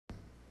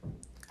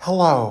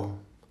Hello,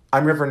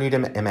 I'm River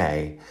Needham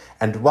MA,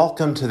 and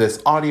welcome to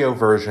this audio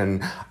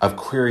version of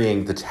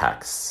Querying the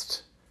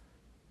Text.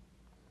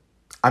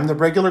 I'm the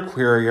regular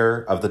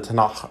querier of the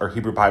Tanakh or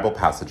Hebrew Bible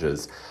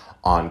passages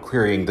on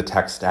Querying the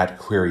Text at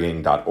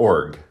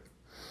querying.org.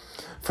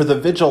 For the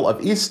Vigil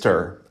of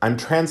Easter, I'm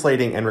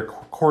translating and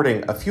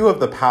recording a few of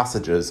the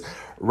passages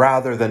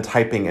rather than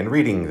typing and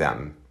reading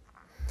them.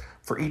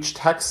 For each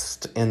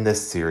text in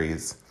this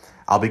series,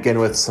 I'll begin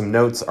with some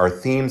notes or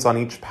themes on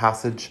each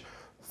passage,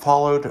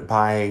 followed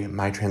by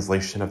my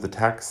translation of the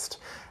text,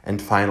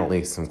 and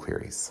finally some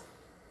queries.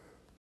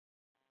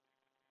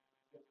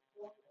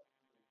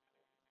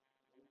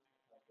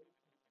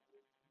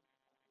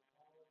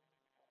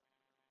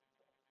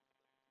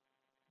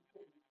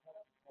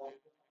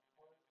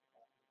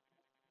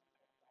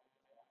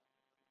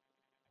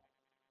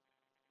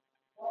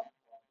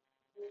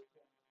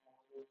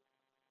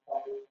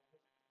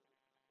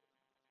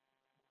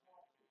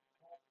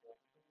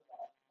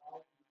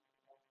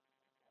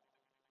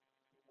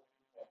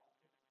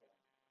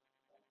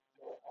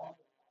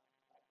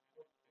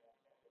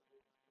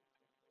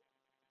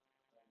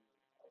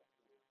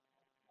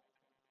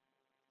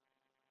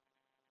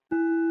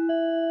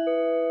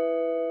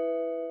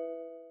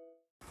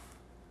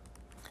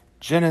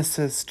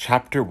 Genesis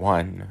chapter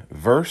 1,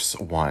 verse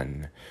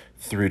 1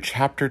 through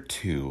chapter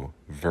 2,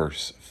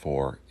 verse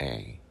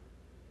 4a.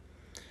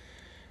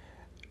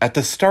 At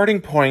the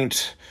starting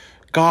point,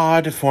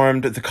 God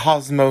formed the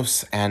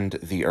cosmos and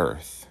the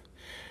earth.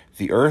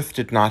 The earth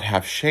did not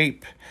have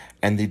shape,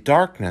 and the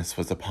darkness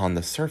was upon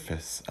the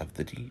surface of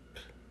the deep.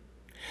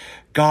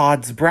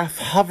 God's breath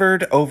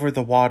hovered over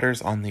the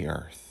waters on the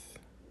earth.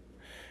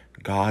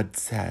 God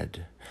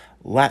said,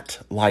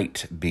 "Let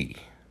light be."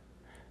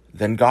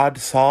 Then God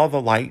saw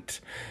the light,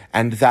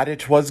 and that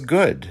it was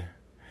good.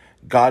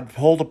 God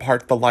pulled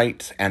apart the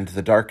light and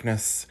the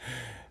darkness.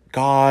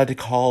 God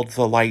called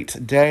the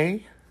light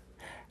day,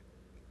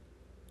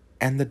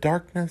 and the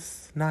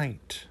darkness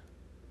night.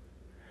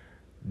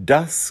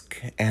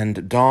 Dusk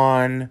and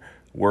dawn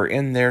were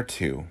in there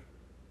too.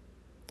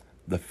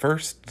 The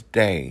first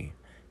day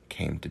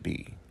came to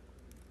be.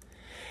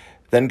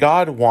 Then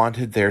God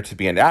wanted there to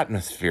be an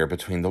atmosphere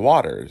between the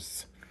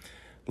waters.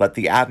 Let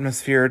the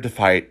atmosphere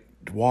divide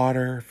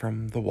water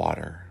from the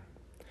water.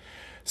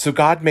 So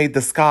God made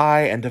the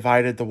sky and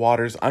divided the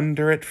waters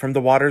under it from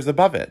the waters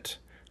above it.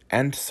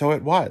 And so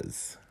it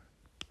was.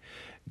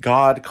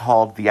 God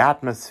called the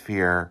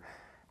atmosphere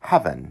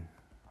heaven.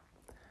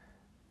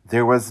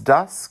 There was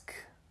dusk,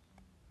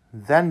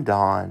 then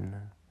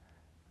dawn,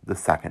 the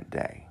second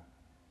day.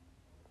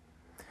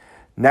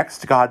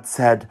 Next God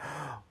said,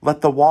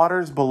 "Let the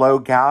waters below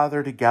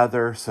gather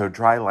together so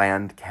dry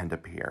land can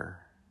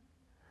appear."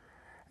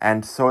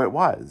 And so it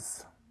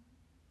was.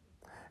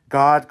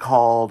 God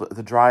called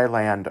the dry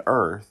land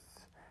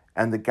earth,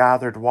 and the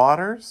gathered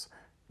waters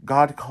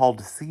God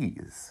called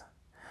seas.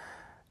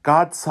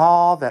 God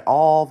saw that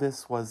all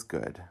this was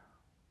good.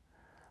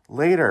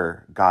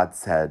 Later, God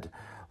said,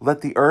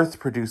 "Let the earth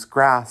produce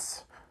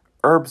grass,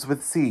 herbs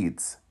with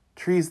seeds,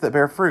 trees that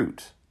bear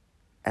fruit."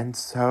 And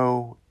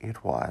so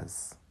it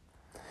was.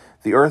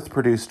 The earth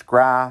produced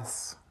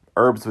grass,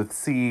 herbs with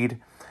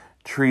seed,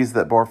 trees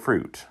that bore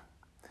fruit.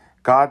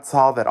 God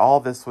saw that all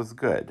this was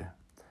good.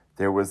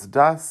 There was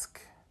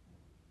dusk,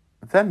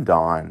 then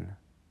dawn,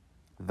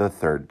 the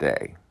third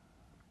day.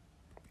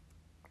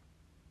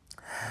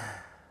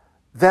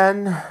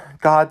 Then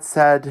God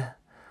said,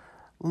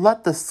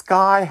 "Let the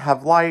sky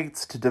have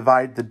lights to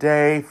divide the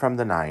day from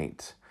the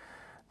night.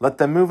 Let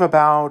them move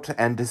about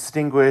and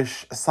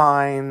distinguish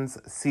signs,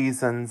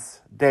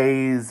 seasons,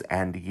 days,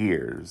 and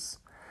years.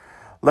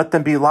 Let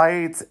them be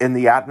lights in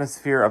the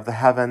atmosphere of the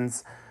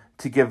heavens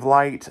to give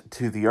light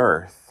to the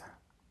earth."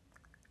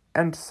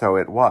 And so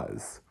it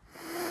was.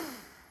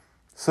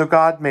 So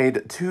God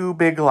made two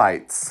big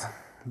lights.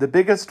 The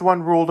biggest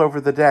one ruled over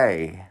the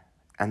day,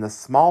 and the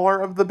smaller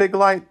of the big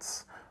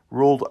lights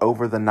ruled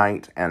over the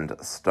night and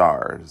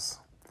stars.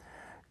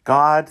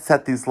 God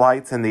set these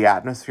lights in the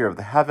atmosphere of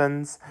the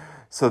heavens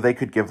so they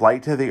could give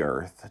light to the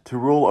earth, to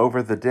rule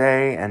over the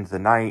day and the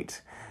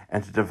night,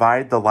 and to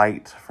divide the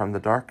light from the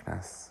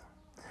darkness.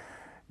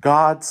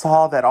 God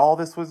saw that all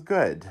this was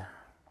good.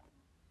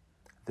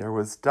 There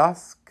was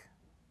dusk,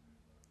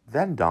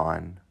 then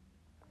dawn,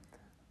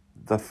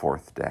 the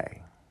fourth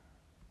day.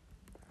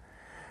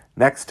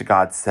 Next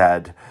God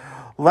said,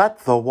 "Let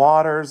the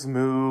waters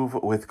move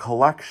with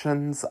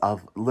collections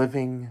of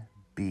living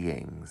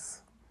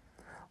beings.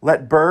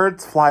 Let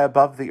birds fly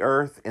above the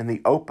earth in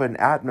the open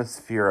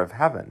atmosphere of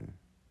heaven."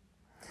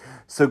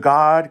 So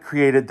God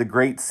created the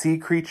great sea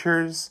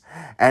creatures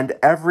and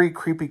every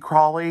creepy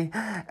crawly,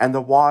 and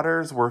the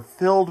waters were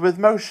filled with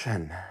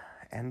motion,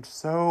 and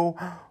so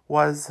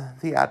was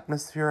the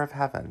atmosphere of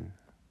heaven.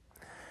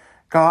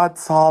 God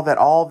saw that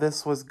all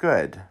this was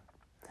good.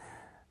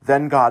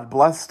 Then God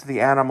blessed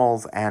the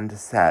animals and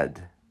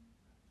said,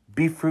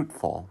 "Be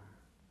fruitful,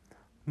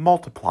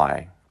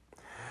 multiply,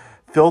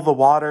 fill the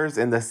waters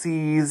in the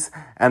seas,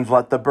 and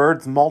let the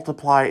birds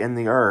multiply in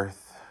the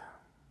earth."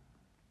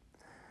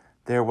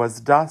 There was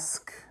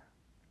dusk,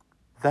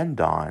 then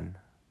dawn,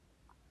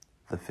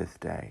 the fifth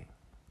day.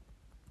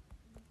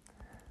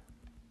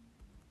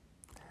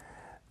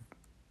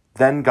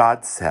 Then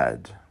God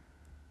said,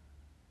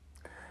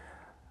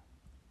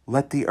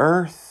 "Let the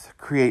earth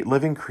create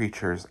living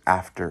creatures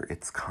after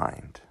its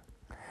kind,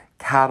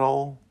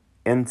 cattle,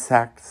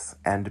 insects,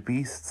 and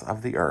beasts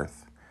of the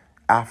earth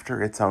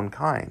after its own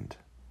kind."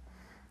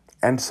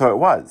 And so it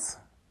was.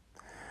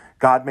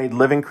 God made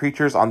living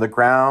creatures on the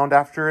ground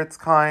after its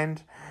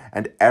kind,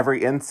 and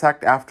every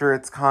insect after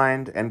its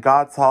kind, and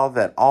God saw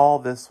that all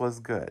this was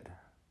good.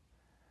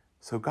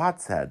 So God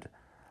said,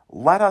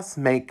 "Let us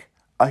make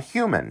a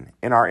human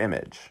in our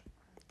image,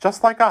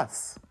 just like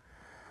us.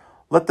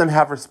 Let them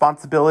have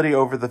responsibility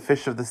over the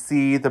fish of the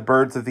sea, the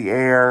birds of the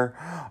air,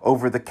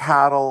 over the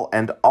cattle,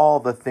 and all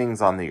the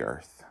things on the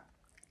earth,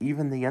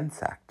 even the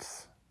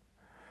insects."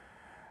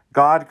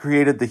 God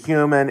created the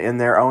human in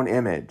their own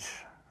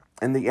image.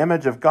 In the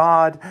image of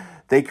God,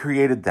 they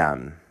created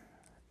them.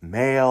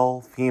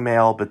 Male,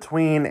 female,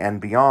 between and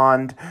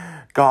beyond,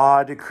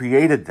 God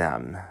created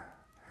them.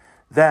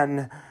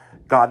 Then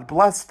God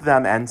blessed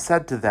them and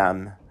said to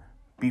them,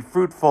 "Be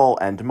fruitful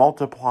and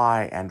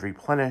multiply and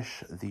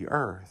replenish the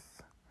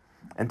earth,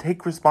 and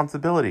take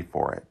responsibility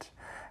for it,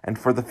 and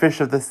for the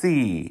fish of the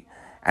sea,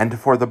 and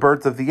for the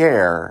birds of the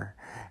air,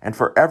 and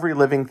for every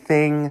living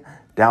thing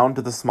down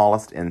to the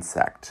smallest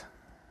insect."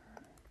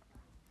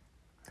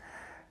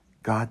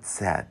 God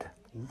said,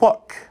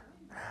 "Look,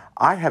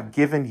 I have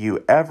given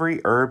you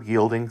every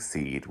herb-yielding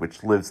seed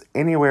which lives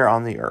anywhere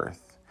on the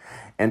earth,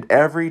 and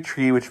every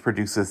tree which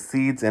produces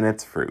seeds in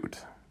its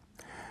fruit.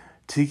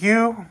 To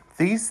you,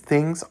 these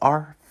things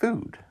are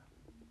food.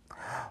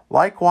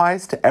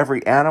 Likewise to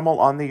every animal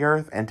on the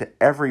earth, and to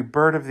every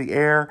bird of the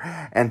air,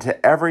 and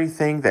to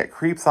everything that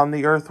creeps on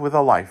the earth with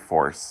a life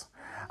force,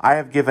 I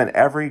have given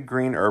every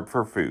green herb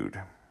for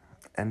food."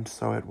 And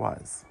so it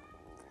was.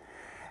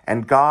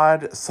 And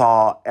God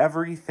saw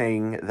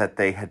everything that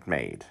they had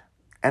made,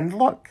 and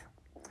look,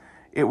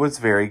 it was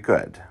very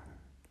good.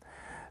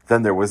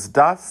 Then there was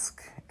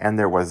dusk, and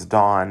there was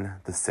dawn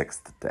the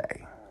sixth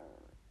day.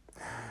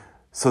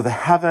 So the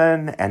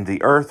heaven and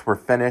the earth were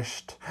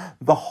finished,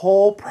 the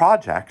whole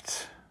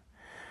project.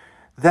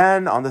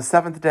 Then on the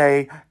seventh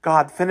day,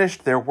 God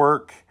finished their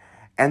work,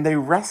 and they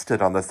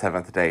rested on the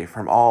seventh day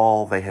from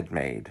all they had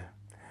made.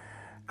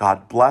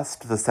 God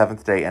blessed the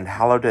seventh day and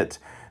hallowed it,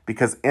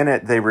 because in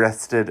it they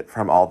rested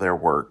from all their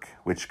work,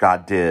 which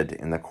God did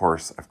in the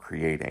course of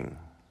creating.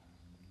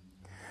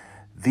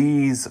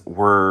 These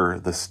were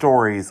the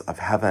stories of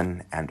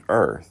heaven and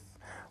earth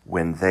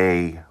when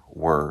they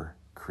were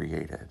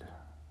created.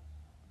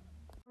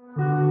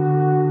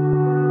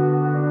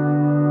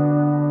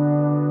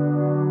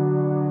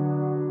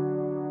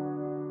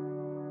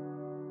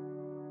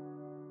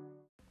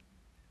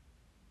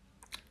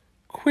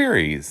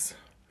 Queries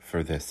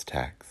for this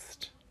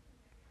text.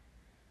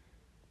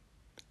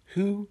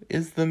 Who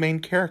is the main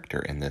character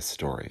in this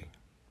story?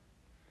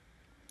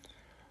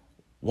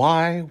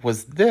 Why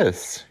was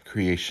this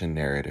creation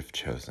narrative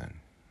chosen?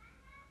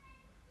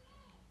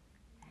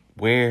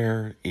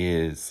 Where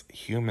is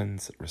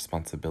humans'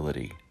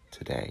 responsibility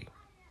today?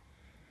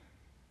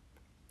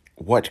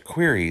 What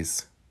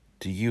queries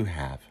do you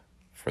have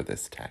for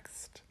this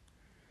text?